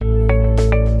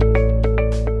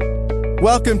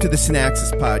Welcome to the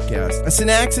Synaxis Podcast. A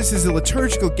synaxis is a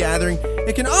liturgical gathering.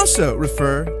 It can also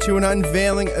refer to an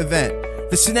unveiling event.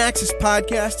 The Synaxis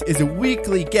Podcast is a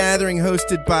weekly gathering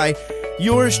hosted by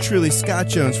yours truly, Scott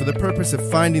Jones, for the purpose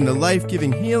of finding the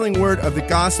life-giving, healing word of the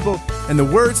gospel and the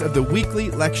words of the weekly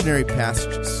lectionary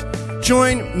passages.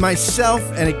 Join myself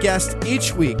and a guest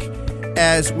each week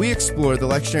as we explore the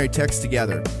lectionary text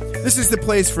together. This is the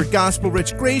place for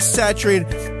gospel-rich,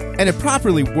 grace-saturated, and a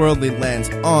properly worldly lens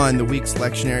on the week's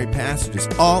lectionary passages,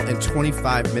 all in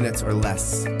 25 minutes or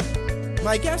less.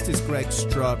 My guest is Greg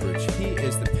Strawbridge. He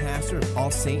is the pastor of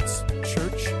All Saints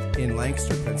Church in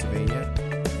Lancaster, Pennsylvania.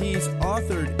 He's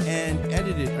authored and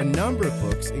edited a number of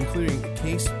books, including The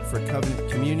Case for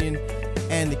Covenant Communion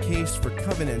and The Case for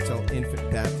Covenantal Infant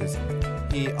Baptism.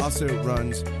 He also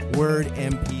runs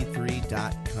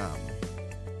wordmp3.com.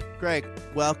 Greg,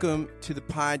 welcome to the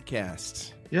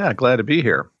podcast. Yeah, glad to be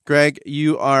here. Greg,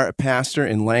 you are a pastor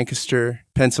in Lancaster,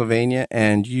 Pennsylvania,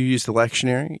 and you use the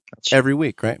lectionary every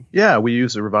week, right? Yeah, we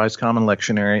use the Revised Common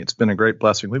Lectionary. It's been a great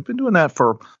blessing. We've been doing that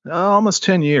for almost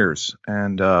 10 years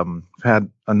and had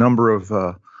a number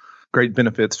of great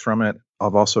benefits from it.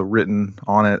 I've also written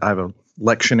on it. I have a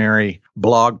lectionary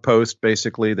blog post,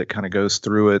 basically, that kind of goes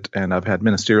through it, and I've had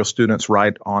ministerial students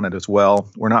write on it as well.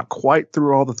 We're not quite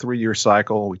through all the 3-year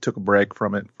cycle. We took a break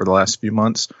from it for the last few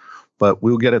months, but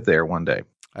we'll get it there one day.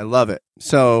 I love it.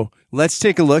 So let's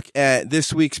take a look at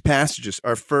this week's passages.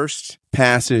 Our first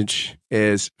passage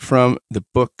is from the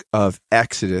book of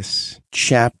Exodus,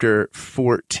 chapter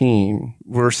 14,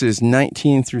 verses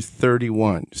 19 through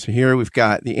 31. So here we've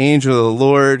got the angel of the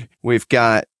Lord. We've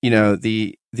got,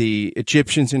 the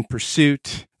Egyptians in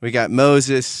pursuit. We got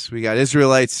Moses. We got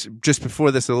Israelites just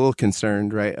before this a little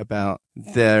concerned, right, about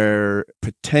their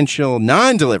potential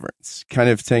non-deliverance, kind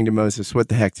of saying to Moses, what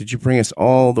the heck, did you bring us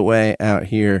all the way out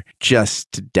here just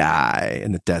to die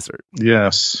in the desert?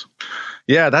 Yes.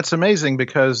 Yeah, that's amazing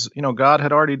because, God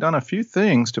had already done a few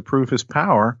things to prove his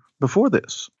power before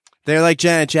this. They're like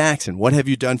Janet Jackson. What have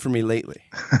you done for me lately?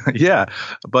 Yeah,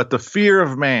 but the fear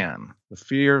of man, the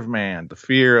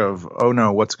fear of, oh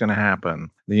no, what's going to happen?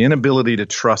 The inability to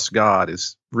trust God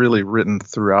is really written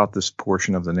throughout this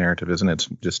portion of the narrative, isn't it? It's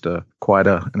just quite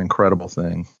an incredible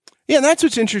thing. Yeah, and that's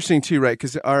what's interesting too, right?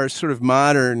 Because our sort of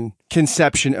modern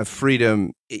conception of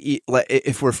freedom,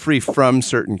 if we're free from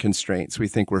certain constraints, we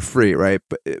think we're free, right?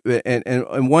 But and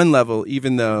on one level,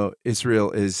 even though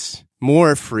Israel is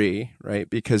more free, right?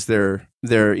 Because they're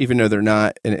even though they're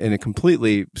not in a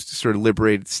completely sort of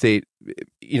liberated state,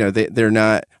 they're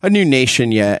not a new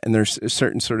nation yet, and there's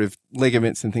certain sort of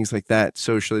ligaments and things like that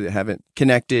socially that haven't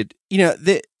connected.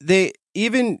 They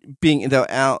even being though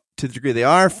out to the degree they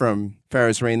are from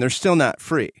Pharaoh's reign, they're still not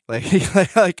free. Like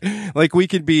we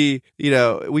could be,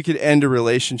 we could end a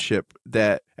relationship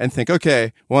and think,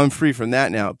 okay, well, I'm free from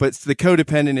that now. But it's the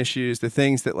codependent issues, the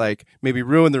things that like maybe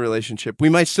ruin the relationship, we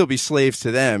might still be slaves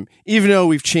to them, even though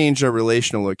we've changed our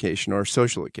relational location or our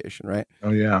social location, right?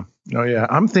 Oh yeah.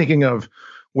 I'm thinking of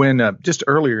when just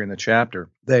earlier in the chapter,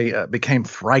 they became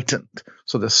frightened.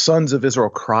 So the sons of Israel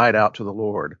cried out to the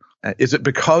Lord. Is it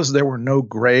because there were no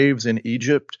graves in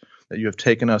Egypt that you have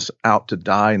taken us out to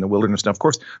die in the wilderness? Now, of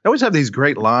course, they always have these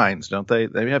great lines, don't they?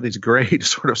 They have these great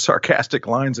sort of sarcastic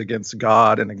lines against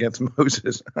God and against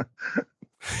Moses.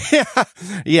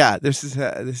 Yeah. This is.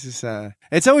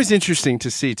 It's always interesting to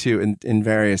see too in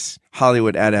various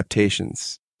Hollywood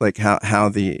adaptations, like how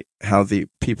the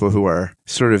people who are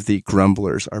sort of the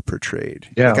grumblers are portrayed.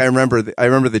 Yeah. Like I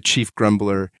remember the chief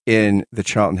grumbler in the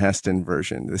Charlton Heston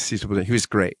version. He was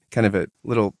great, kind of a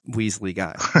little Weasley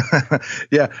guy.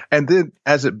 Yeah, and then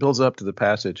as it builds up to the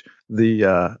passage,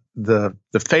 the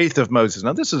faith of Moses.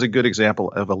 Now, this is a good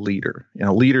example of a leader.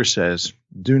 A leader says,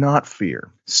 "Do not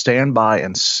fear. Stand by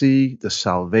and see the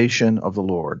salvation of the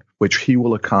Lord, which he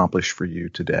will accomplish for you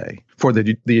today. For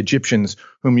the Egyptians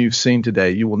whom you've seen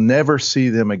today, you will never see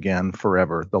them again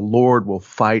forever. The Lord will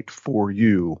fight for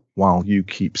you while you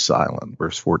keep silent."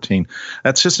 Verse 14.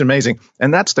 That's just amazing.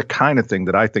 And that's the kind of thing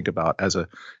that I think about as a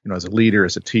leader,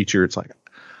 as a teacher. It's like,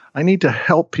 I need to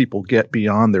help people get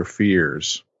beyond their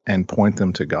fears and point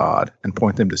them to God and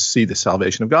point them to see the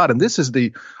salvation of God. And this is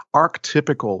the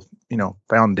archetypical,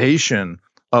 foundation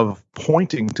of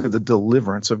pointing to the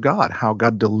deliverance of God, how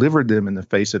God delivered them in the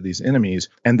face of these enemies,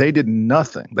 and they did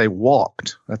nothing. They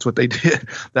walked. That's what they did.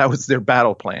 That was their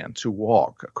battle plan, to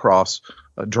walk across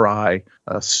a dry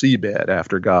seabed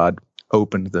after God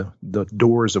opened the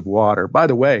doors of water. By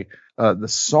the way, the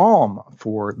psalm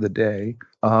for the day,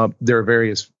 there are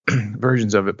various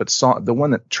versions of it, but the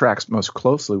one that tracks most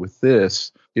closely with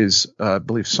this is, I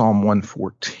believe, Psalm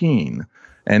 114.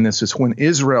 And this is when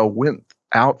Israel went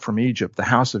out from Egypt, the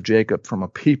house of Jacob, from a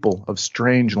people of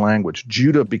strange language.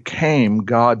 Judah became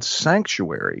God's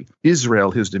sanctuary,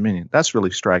 Israel his dominion. That's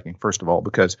really striking, first of all,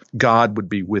 because God would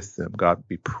be with them. God would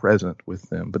be present with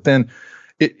them. But then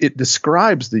it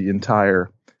describes the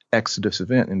entire Exodus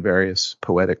event in various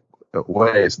poetic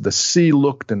ways. The sea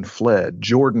looked and fled.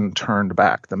 Jordan turned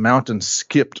back. The mountains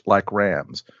skipped like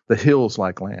rams, the hills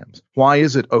like lambs. Why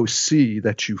is it, O sea,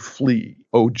 that you flee?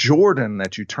 O Jordan,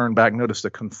 that you turn back? Notice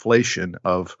the conflation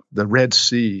of the Red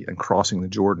Sea and crossing the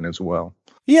Jordan as well.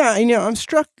 Yeah, I'm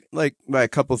struck by a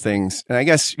couple things. And I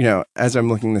guess, as I'm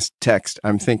looking this text,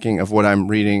 I'm thinking of what I'm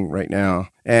reading right now.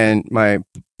 And my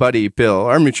buddy Bill,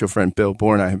 our mutual friend Bill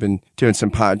Bohr, and I have been doing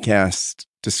some podcasts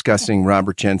discussing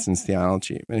Robert Jensen's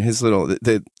theology and his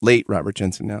the late Robert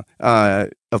Jensen now,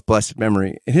 of blessed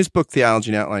memory. In his book, Theology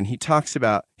and Outline, he talks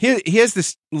about, he has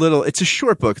this it's a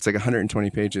short book. It's like 120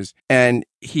 pages. And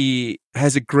he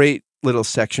has a great little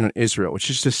section on Israel, which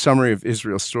is just a summary of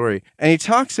Israel's story. And he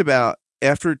talks about,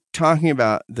 after talking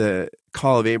about the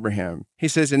call of Abraham, he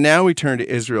says, and now we turn to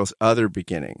Israel's other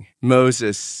beginning,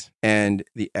 Moses and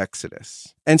the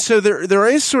Exodus. And so there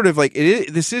is sort of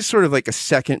this is sort of like a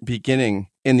second beginning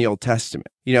in the Old Testament.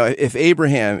 If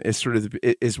Abraham is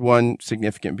is one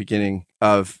significant beginning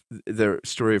of the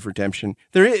story of redemption,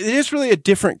 it is really a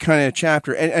different kind of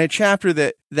chapter, and a chapter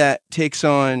that takes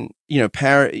on,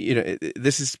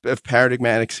 this is of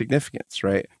paradigmatic significance,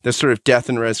 right? The sort of death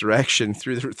and resurrection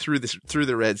through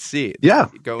the Red Sea.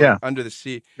 Going under the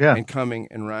sea and coming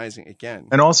and rising again.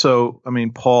 And also,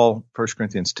 Paul, 1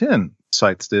 Corinthians 10,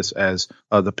 cites this as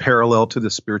the parallel to the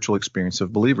spiritual experience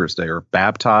of believers. They are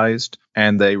baptized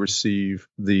and they receive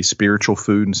the spiritual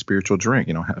food and spiritual drink,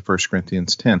 1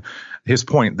 Corinthians 10. His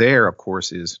point there, of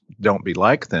course, is don't be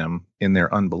like them in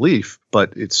their unbelief,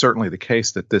 but it's certainly the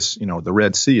case that this, the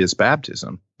Red Sea is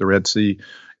baptism. The Red Sea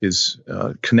is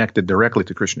connected directly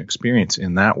to Christian experience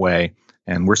in that way,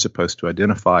 and we're supposed to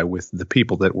identify with the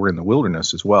people that were in the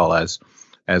wilderness as well as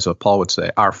Paul would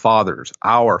say, our fathers,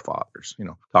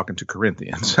 talking to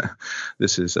Corinthians.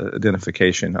 This is an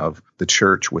identification of the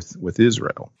church with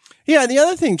Israel. Yeah, the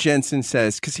other thing Jensen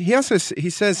says, because he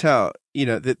says how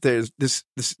that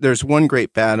there's one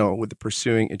great battle with the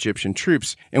pursuing Egyptian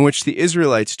troops in which the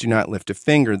Israelites do not lift a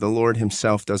finger. The Lord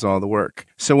himself does all the work.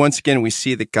 So once again, we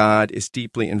see that God is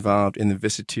deeply involved in the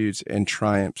vicissitudes and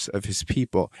triumphs of his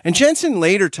people. And Jensen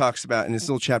later talks about, in his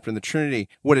little chapter on the Trinity,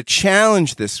 what a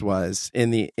challenge this was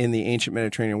in the ancient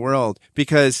Mediterranean world,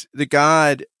 because the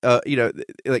God,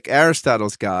 like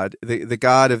Aristotle's God, the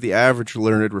God of the average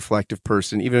learned, reflective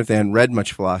person, even if they hadn't read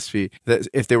much philosophy, that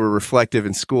if they were reflective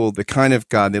in school, the kind of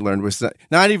God they learned was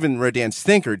not even Rodin's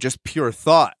thinker, just pure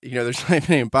thought. There's not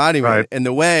even any embodiment. Right. And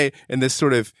the way in this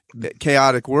sort of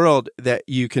chaotic world that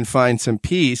you can find some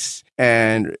peace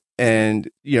and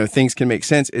things can make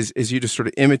sense is you just sort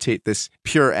of imitate this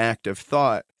pure act of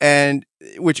thought, and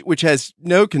which has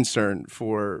no concern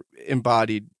for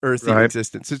embodied earthly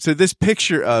existence. So this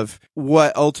picture of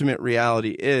what ultimate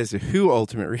reality is, who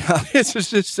ultimate reality is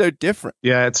just so different.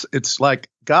 Yeah, it's like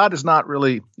God is not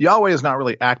really, Yahweh is not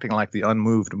really acting like the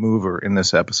unmoved mover in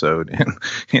this episode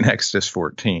in Exodus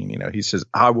 14. He says,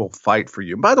 I will fight for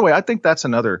you. And by the way, I think that's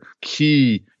another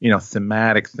key,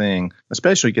 thematic thing,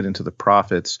 especially get into the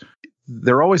prophets.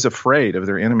 They're always afraid of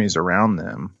their enemies around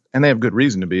them. And they have good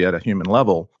reason to be at a human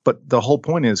level. But the whole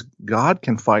point is God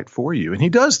can fight for you. And he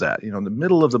does that. In the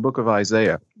middle of the book of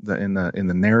Isaiah, in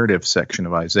the narrative section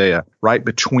of Isaiah, right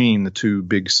between the two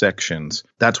big sections,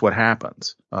 that's what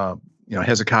happens.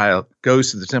 Hezekiah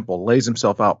goes to the temple, lays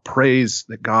himself out, prays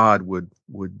that God would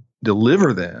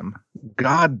deliver them.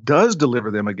 God does deliver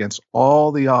them against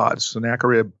all the odds.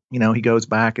 Sennacherib, he goes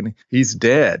back and he's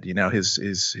dead.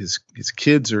 His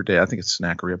kids are dead. I think it's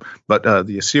Sennacherib, but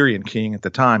the Assyrian king at the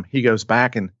time, he goes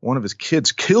back and one of his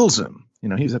kids kills him.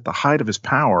 He's at the height of his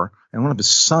power, and one of his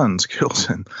sons kills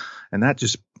him, and that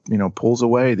just pulls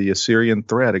away the Assyrian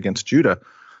threat against Judah.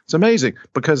 It's amazing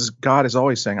because God is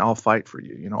always saying, I'll fight for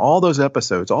you. All those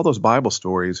episodes, all those Bible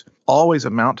stories always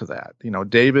amount to that.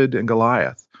 David and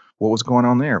Goliath. What was going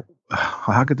on there?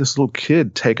 How could this little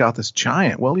kid take out this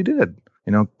giant? Well, he did,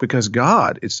 because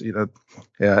God,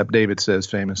 David says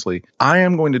famously, I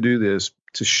am going to do this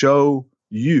to show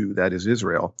you, that is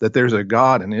Israel, that there's a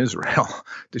God in Israel,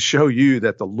 to show you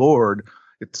that the Lord,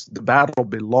 the battle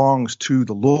belongs to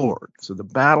the Lord. So the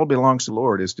battle belongs to the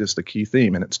Lord is just the key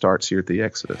theme, and it starts here at the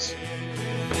Exodus.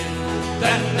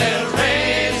 Then they'll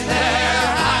raise their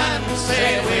hands,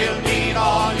 say we'll meet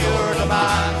all your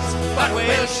demands, but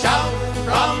we'll shout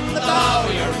from the bow,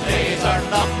 your days are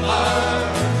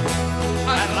numbered.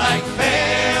 And like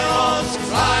Pharaoh's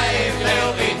tribe,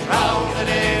 they'll be drowned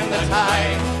in the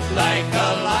tide. like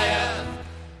a lion.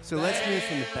 So let's move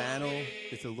from the battle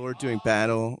with the Lord doing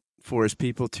battle for his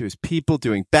people to his people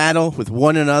doing battle with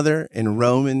one another in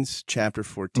Romans chapter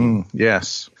 14.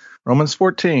 Yes. Romans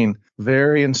 14,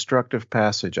 very instructive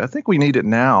passage. I think we need it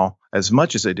now as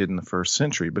much as they did in the first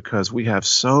century because we have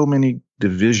so many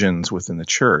divisions within the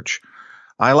church.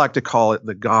 I like to call it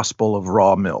the gospel of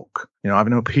raw milk. I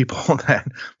know people that,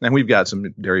 and we've got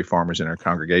some dairy farmers in our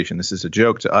congregation. This is a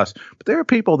joke to us, but there are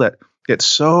people that get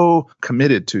so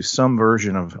committed to some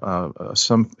version of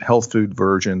some health food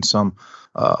version, some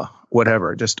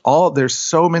whatever. There's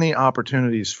so many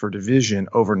opportunities for division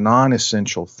over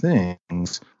non-essential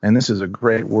things. And this is a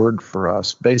great word for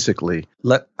us. Basically,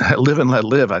 live and let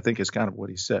live, I think is kind of what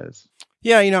he says.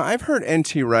 Yeah, I've heard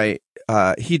N.T. Wright.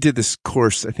 He did this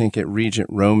course, I think, at Regent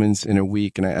Romans in a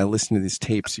week, and I listened to these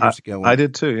tapes years ago. I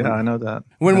did too. Yeah, I know that.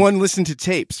 When one listened to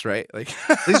tapes, right? Like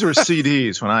these were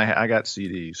CDs when I got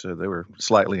CDs, so they were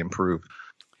slightly improved.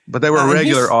 But they were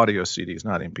regular audio CDs,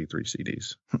 not MP3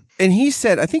 CDs. And he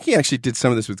said, I think he actually did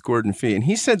some of this with Gordon Fee, and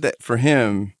he said that for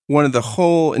him, one of the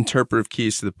whole interpretive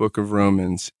keys to the book of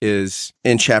Romans is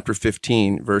in chapter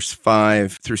 15, verse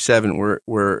 5 through 7,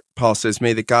 where Paul says,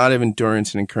 "May the God of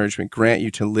endurance and encouragement grant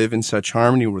you to live in such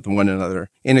harmony with one another,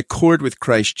 in accord with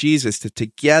Christ Jesus, that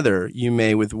together you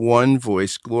may with one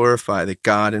voice glorify the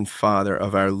God and Father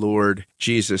of our Lord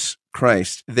Jesus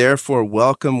Christ. Therefore,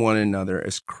 welcome one another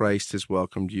as Christ has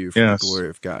welcomed you for the glory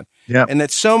of God." Yeah. And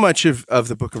that so much of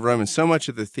the book of Romans, so much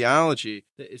of the theology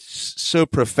that is so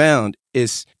profound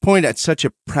is pointed at such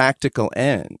a practical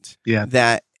end. Yeah.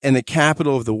 That in the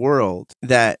capital of the world,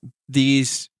 that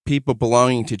these people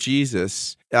belonging to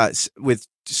Jesus, with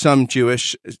some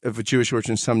of a Jewish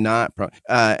origin, some not,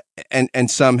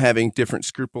 and some having different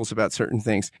scruples about certain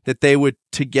things, that they would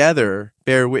together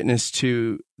bear witness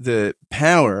to the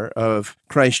power of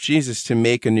Christ Jesus to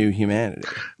make a new humanity.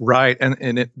 Right.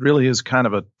 And it really is kind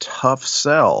of a tough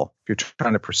sell. If you're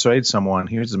trying to persuade someone,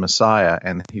 here's the Messiah,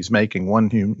 and he's making one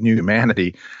new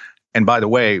humanity. And by the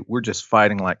way, we're just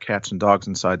fighting like cats and dogs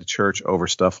inside the church over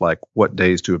stuff like what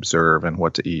days to observe and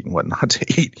what to eat and what not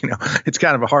to eat. It's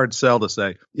kind of a hard sell to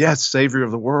say, yes, Savior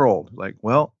of the world. Like,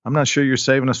 well, I'm not sure you're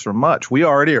saving us from much. We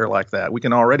already are like that. We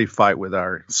can already fight with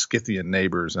our Scythian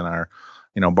neighbors and our,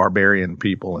 barbarian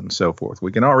people and so forth.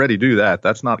 We can already do that.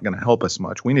 That's not going to help us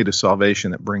much. We need a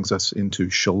salvation that brings us into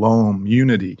shalom,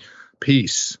 unity,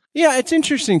 peace. Yeah, it's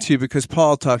interesting, too, because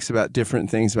Paul talks about different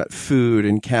things about food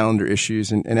and calendar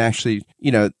issues and actually,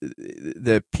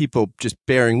 the people just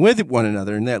bearing with one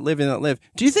another and that live and not live.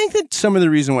 Do you think that some of the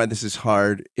reason why this is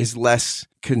hard is less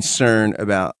concern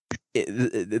about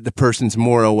the person's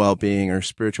moral well-being or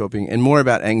spiritual being and more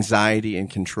about anxiety and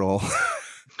control?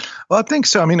 Well, I think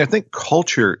so. I think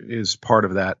culture is part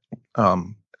of that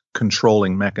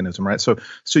controlling mechanism, right? So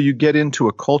you get into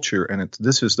a culture and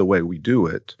this is the way we do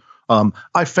it.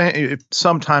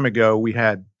 Some time ago,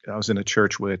 I was in a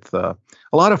church with a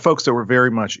lot of folks that were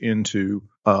very much into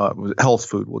health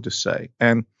food, we'll just say.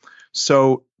 And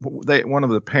so one of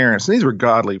the parents, and these were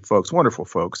godly folks, wonderful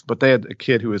folks, but they had a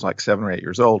kid who was like 7 or 8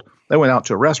 years old. They went out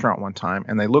to a restaurant one time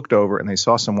and they looked over and they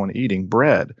saw someone eating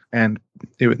bread. And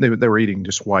they were eating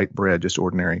just white bread, just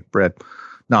ordinary bread,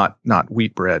 not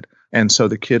wheat bread. And so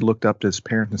the kid looked up to his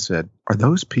parent and said, "Are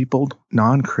those people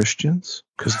non-Christians?"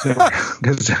 Because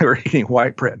they were eating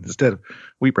white bread instead of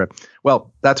wheat bread.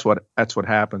 Well, that's what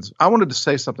happens. I wanted to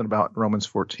say something about Romans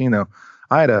 14, though.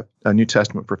 I had a New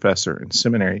Testament professor in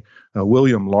seminary,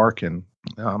 William Larkin,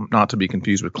 not to be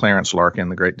confused with Clarence Larkin,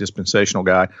 the great dispensational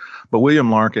guy. But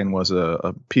William Larkin was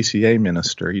a PCA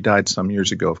minister. He died some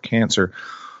years ago of cancer.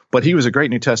 But he was a great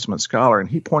New Testament scholar, and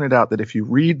he pointed out that if you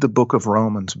read the book of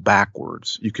Romans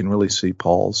backwards, you can really see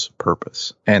Paul's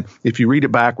purpose. And if you read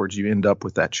it backwards, you end up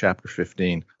with that chapter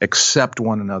 15, accept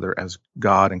one another as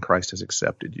God and Christ has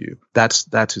accepted you. That's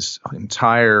his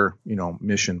entire,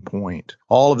 mission point.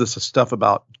 All of this stuff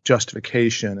about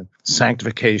justification and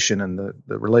sanctification and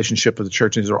the relationship of the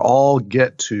church, these are all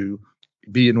get to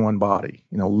be in one body,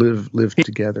 live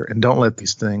together, and don't let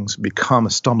these things become a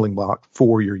stumbling block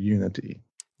for your unity.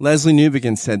 Leslie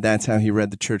Newbegin said that's how he read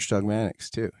the Church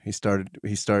Dogmatics too. He started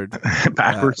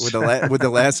backwards with the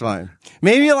last volume.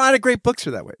 Maybe a lot of great books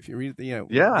are that way. If you read the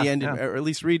end, or at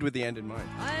least read with the end in mind.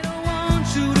 I don't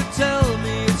want you to tell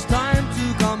me it's time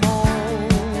to come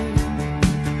home.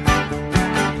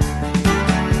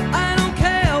 I don't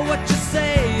care what you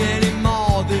say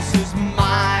anymore. This is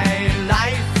my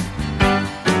life.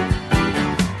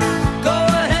 Go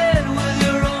ahead with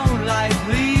your own life.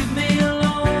 Leave me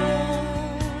alone.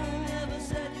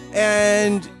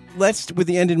 And let's, with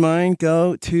the end in mind,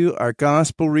 go to our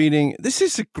gospel reading. This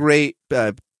is a great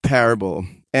parable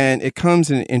And it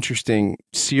comes in an interesting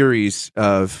series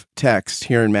of text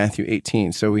here in Matthew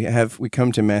 18. So we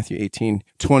come to Matthew 18,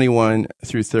 21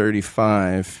 through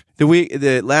 35.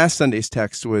 The last Sunday's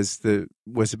text was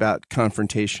about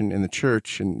confrontation in the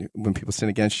church and when people sin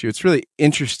against you. It's really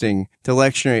interesting. The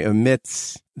lectionary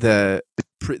omits the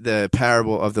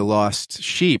parable of the lost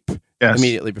sheep. Yes.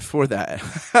 Immediately before that.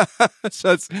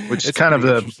 So it's kind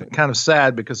of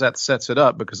sad, because that sets it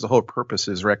up, because the whole purpose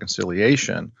is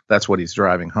reconciliation. That's what he's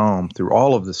driving home through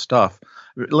all of this stuff.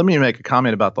 Let me make a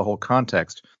comment about the whole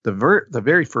context. The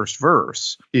very first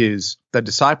verse is the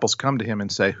disciples come to him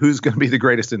and say, "Who's going to be the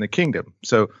greatest in the kingdom?"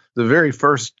 So the very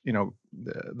first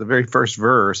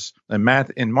verse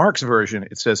in Mark's version,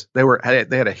 it says they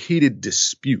had a heated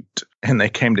dispute, and they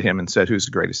came to him and said, "Who's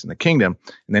the greatest in the kingdom?"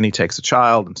 And then he takes a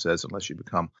child and says, "Unless you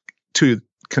become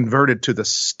converted to the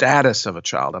status of a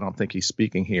child." I don't think he's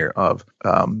speaking here of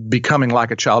becoming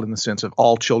like a child in the sense of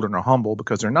all children are humble,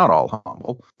 because they're not all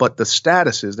humble. But the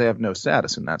status is they have no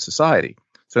status in that society.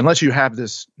 So unless you have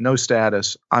this no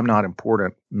status, I'm not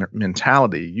important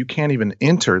mentality, you can't even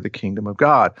enter the kingdom of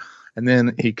God. And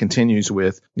then he continues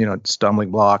with,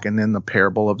 stumbling block, and then the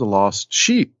parable of the lost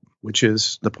sheep, which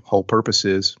is the whole purpose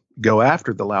is go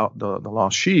after the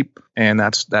lost sheep. And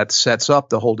that sets up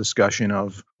the whole discussion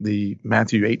of the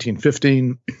Matthew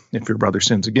 18:15, if your brother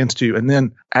sins against you. And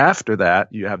then after that,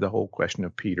 you have the whole question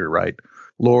of Peter, right?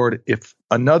 Lord, if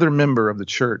another member of the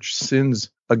church sins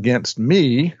against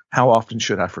me, how often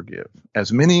should I forgive?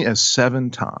 As many as 7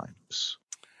 times.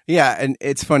 Yeah, and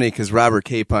it's funny because Robert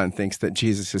Capon thinks that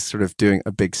Jesus is sort of doing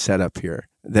a big setup here.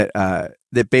 That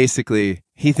basically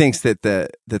he thinks that the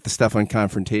stuff on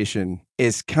confrontation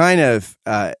is kind of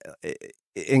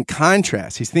in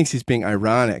contrast. He thinks he's being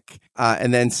ironic,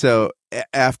 and then so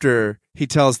after he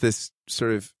tells this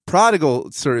sort of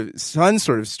prodigal sort of son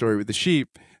sort of story with the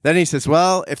sheep, then he says,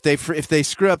 well, if they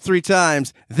screw up 3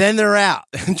 times, then they're out,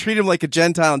 and treat him like a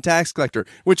Gentile and tax collector.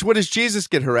 Which, what does Jesus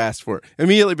get harassed for?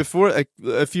 Immediately before,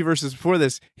 a few verses before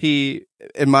this, he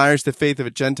admires the faith of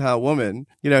a Gentile woman.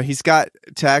 He's got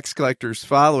tax collectors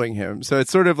following him. So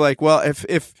it's sort of like, well, if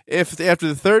after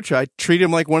the 3rd try, treat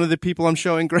him like one of the people I'm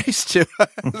showing grace to.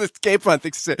 Capon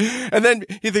thinks it. And then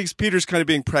he thinks Peter's kind of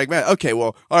being pragmatic. Okay,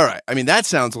 well, all right. I mean, that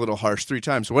sounds a little harsh 3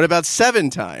 times. What about 7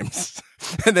 times?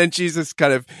 And then Jesus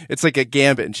it's like a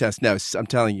gambit in chess. No, I'm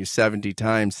telling you, 70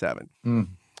 times 7. Mm.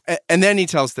 And then he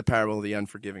tells the parable of the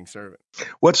unforgiving servant.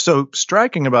 What's so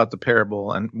striking about the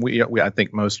parable, and we I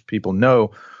think most people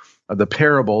know the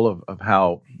parable of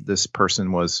how this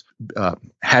person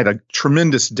had a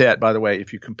tremendous debt. By the way,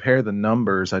 if you compare the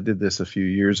numbers, I did this a few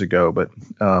years ago, but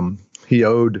he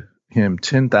owed him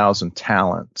 10,000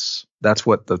 talents. That's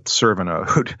what the servant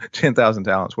owed, 10,000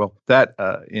 talents. Well, that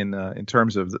in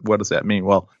terms of what does that mean?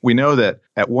 Well, we know that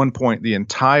at one point the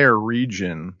entire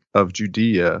region of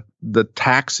Judea, the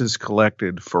taxes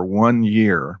collected for 1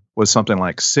 year was something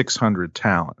like 600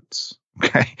 talents.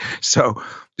 Okay, so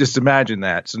just imagine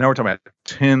that. So now we're talking about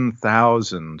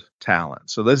 10,000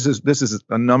 talents. So this is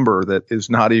a number that is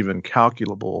not even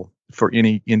calculable for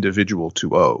any individual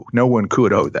to owe. No one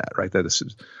could owe that, right?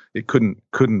 It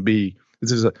couldn't be.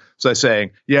 This is so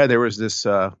saying, yeah, there was this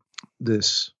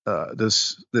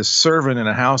servant in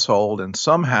a household, and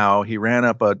somehow he ran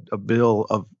up a bill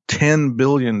of $10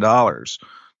 billion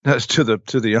to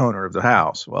the owner of the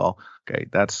house. Well, okay,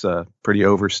 that's a pretty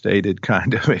overstated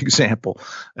kind of example.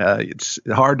 It's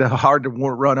hard to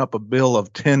run up a bill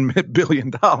of $10 billion.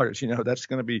 That's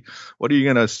going to be what are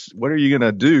you going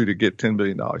to do to get $10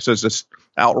 billion? So it's this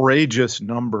outrageous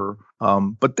number.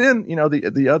 But then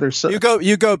the other side,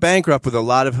 you go bankrupt with a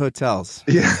lot of hotels.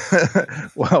 Yeah,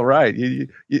 well, right.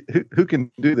 Who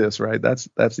can do this, right? That's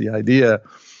the idea.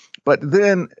 But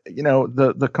then,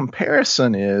 the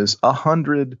comparison is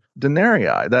 100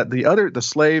 denarii. That the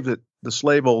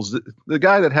slave owes, the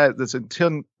guy that's in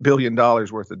 $10 billion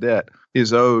worth of debt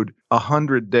is owed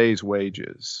 100 days'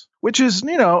 wages, which is,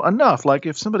 enough. Like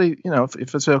if somebody,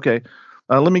 if it's okay,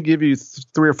 let me give you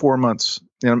 3 or 4 months.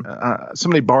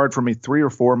 Somebody borrowed from me 3 or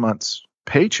 4 months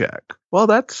paycheck. Well,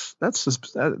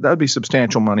 that'd be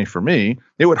substantial money for me.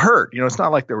 It would hurt. It's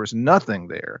not like there was nothing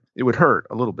there. It would hurt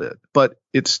a little bit, but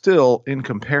it's still, in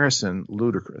comparison,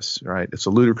 ludicrous, right? It's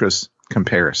a ludicrous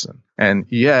comparison. And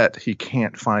yet he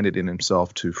can't find it in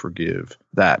himself to forgive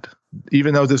that.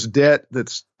 Even though this debt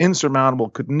that's insurmountable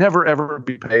could never, ever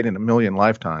be paid in a million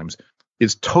lifetimes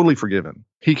is totally forgiven.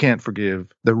 He can't forgive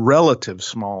the relative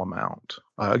small amount.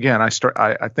 Again, I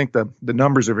think the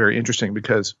numbers are very interesting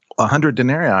because 100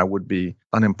 denarii would be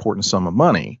an important sum of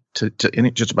money to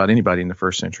just about anybody in the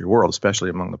first century world, especially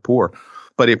among the poor.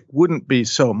 But it wouldn't be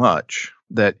so much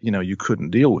that you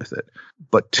couldn't deal with it.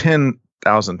 But 10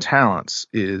 1,000 talents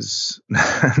is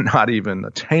not even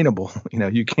attainable.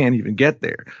 You can't even get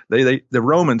there. The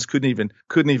Romans couldn't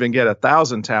even get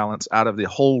 1,000 talents out of the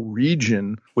whole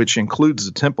region, which includes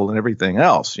the temple and everything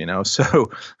else.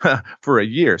 So for a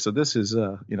year. So this is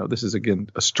again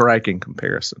a striking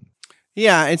comparison.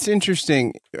 Yeah, it's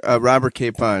interesting. Robert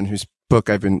Capon, whose book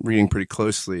I've been reading pretty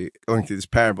closely, going through these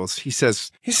parables, he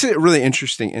says a really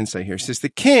interesting insight here. He says the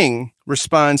king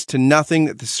responds to nothing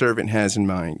that the servant has in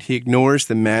mind. He ignores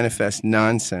the manifest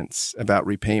nonsense about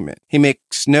repayment. He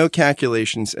makes no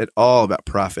calculations at all about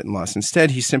profit and loss.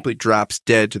 Instead, he simply drops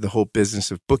dead to the whole business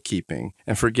of bookkeeping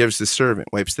and forgives the servant,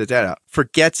 wipes the debt out,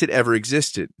 forgets it ever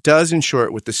existed, does, in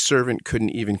short, what the servant couldn't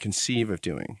even conceive of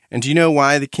doing. And do you know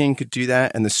why the king could do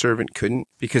that and the servant couldn't?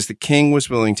 Because the king was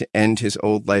willing to end his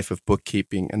old life of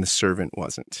bookkeeping and the servant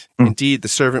wasn't. Indeed, the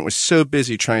servant was so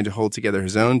busy trying to hold together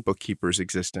his own bookkeeper's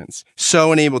existence,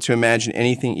 so unable to imagine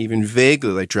anything even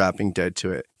vaguely like dropping dead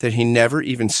to it, that he never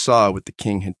even saw what the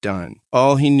king had done.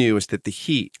 All he knew was that the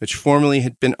heat, which formerly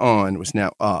had been on, was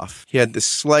now off. He had the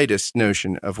slightest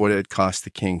notion of what it had cost the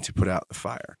king to put out the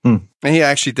fire. And he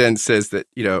actually then says that,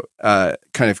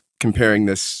 kind of comparing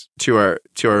this to our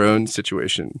own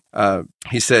situation.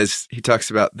 He talks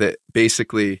about that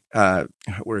basically,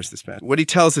 where is this, man? What he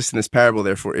tells us in this parable,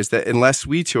 therefore, is that unless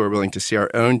we too are willing to see our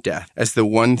own death as the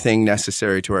one thing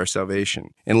necessary to our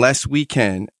salvation, unless we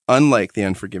can, unlike the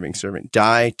unforgiving servant,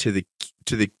 die to the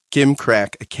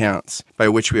gimcrack accounts by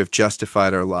which we have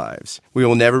justified our lives, we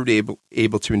will never be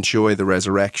able to enjoy the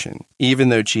resurrection, even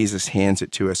though Jesus hands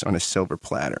it to us on a silver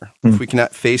platter. If we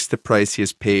cannot face the price he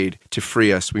has paid to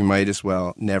free us, we might as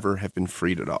well never have been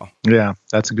freed at all. Yeah,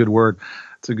 that's a good word.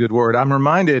 It's a good word. I'm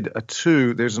reminded,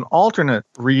 too, there's an alternate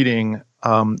reading.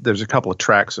 There's a couple of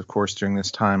tracks, of course, during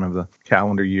this time of the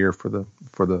calendar year for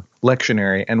the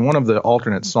lectionary. And one of the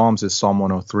alternate psalms is Psalm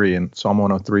 103. And Psalm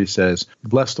 103 says,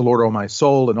 "Bless the Lord, O my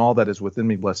soul, and all that is within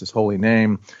me. Bless his holy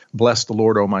name. Bless the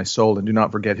Lord, O my soul, and do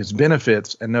not forget his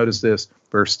benefits." And notice this,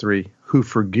 verse 3, "Who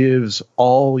forgives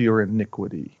all your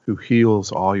iniquity, who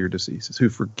heals all your diseases." Who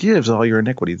forgives all your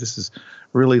iniquity. This is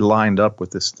really lined up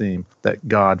with this theme that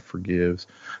God forgives.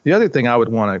 The other thing I would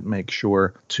want to make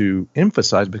sure to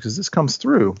emphasize, because this comes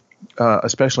through,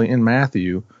 especially in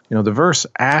Matthew, the verse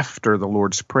after the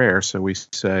Lord's Prayer. So we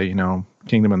say,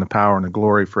 kingdom and the power and the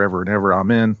glory forever and ever.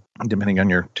 Amen. Depending on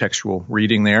your textual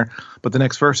reading there. But the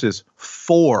next verse is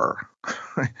for.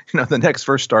 The next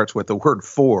verse starts with the word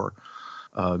for,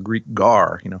 Greek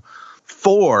gar,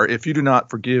 For if you do not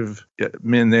forgive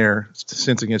men their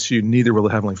sins against you, neither will the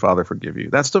Heavenly Father forgive you.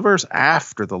 That's the verse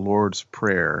after the Lord's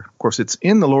Prayer. Of course, it's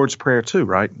in the Lord's Prayer too,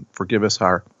 right? Forgive us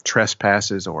our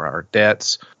trespasses or our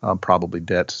debts. Probably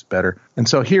debts is better. And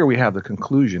so here we have the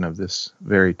conclusion of this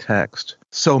very text.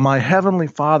 "So my Heavenly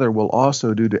Father will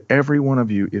also do to every one of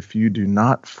you if you do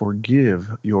not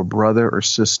forgive your brother or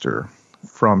sister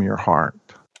from your heart."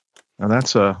 Now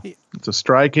it's a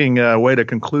striking way to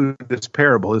conclude this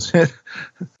parable, isn't it?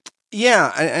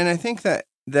 Yeah, and I think that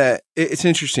it's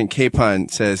interesting. Capon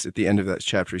says at the end of that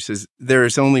chapter, he says, there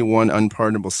is only one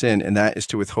unpardonable sin, and that is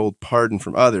to withhold pardon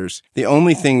from others. The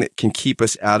only thing that can keep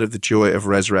us out of the joy of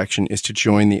resurrection is to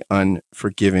join the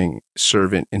unforgiving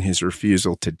servant in his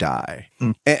refusal to die.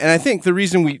 And I think the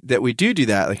reason we do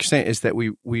that, like you're saying, is that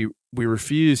we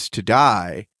refuse to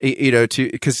die,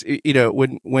 because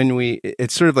when we,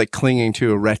 it's sort of like clinging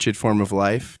to a wretched form of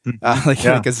life, like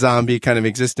a zombie kind of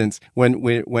existence. When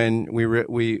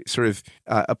we sort of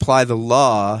apply the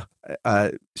law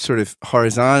sort of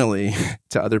horizontally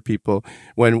to other people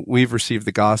when we've received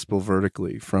the gospel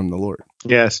vertically from the Lord.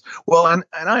 Yes. Well, and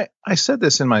I said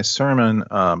this in my sermon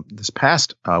this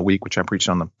past week, which I preached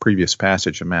on the previous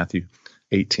passage of Matthew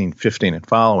 18:15 and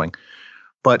following.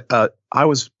 But I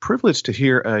was privileged to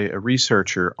hear a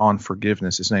researcher on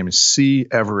forgiveness. His name is C.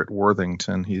 Everett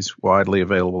Worthington. He's widely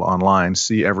available online,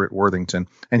 C. Everett Worthington.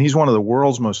 And he's one of the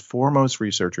world's most foremost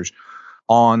researchers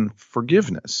on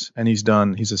forgiveness. And he's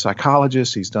a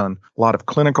psychologist. He's done a lot of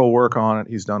clinical work on it.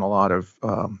 He's done a lot of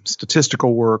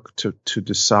statistical work to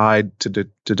decide, to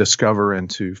discover and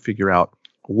to figure out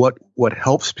what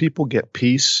helps people get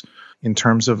peace in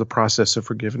terms of the process of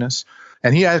forgiveness.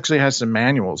 And he actually has some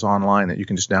manuals online that you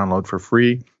can just download for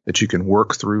free that you can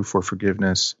work through for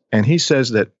forgiveness. And he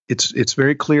says that it's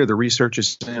very clear, the research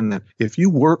is saying that if you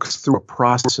work through a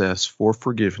process for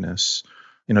forgiveness,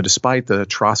 despite the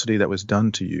atrocity that was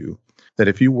done to you, that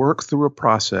if you work through a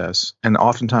process, and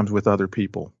oftentimes with other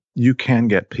people, you can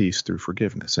get peace through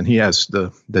forgiveness. And he has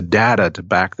the data to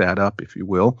back that up, if you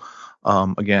will.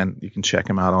 Again, you can check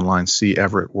him out online, C.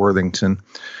 Everett Worthington.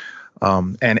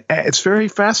 And it's very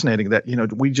fascinating that,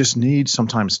 we just need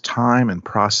sometimes time and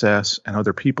process and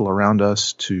other people around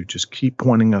us to just keep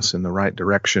pointing us in the right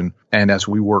direction. And as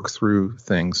we work through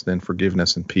things, then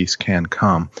forgiveness and peace can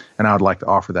come. And I would like to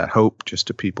offer that hope just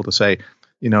to people to say,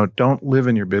 don't live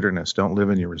in your bitterness. Don't live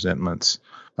in your resentments.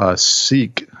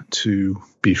 Seek to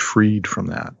be freed from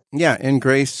that. Yeah. In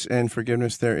grace and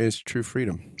forgiveness, there is true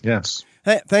freedom. Yes.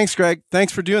 Hey, thanks, Greg.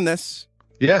 Thanks for doing this.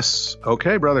 Yes.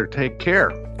 Okay, brother. Take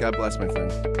care. God bless, my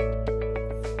friend.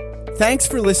 Thanks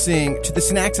for listening to the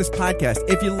Synaxis podcast.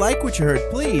 If you like what you heard,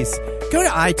 please go to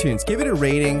iTunes, give it a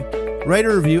rating, write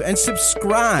a review, and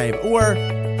subscribe, or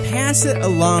pass it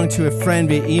along to a friend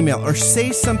via email, or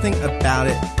say something about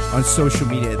it on social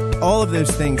media. All of those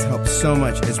things help so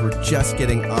much as we're just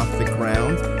getting off the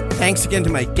ground. Thanks again to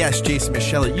my guest, Jason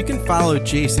Micheli. You can follow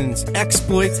Jason's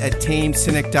exploits at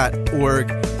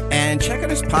tamedcynic.org and check out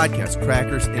his podcast,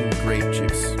 Crackers and Grape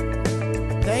Juice.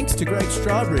 Thanks to Greg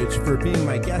Strawbridge for being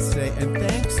my guest today, and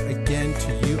thanks again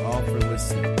to you all for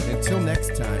listening. Until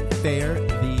next time, fare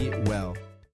thee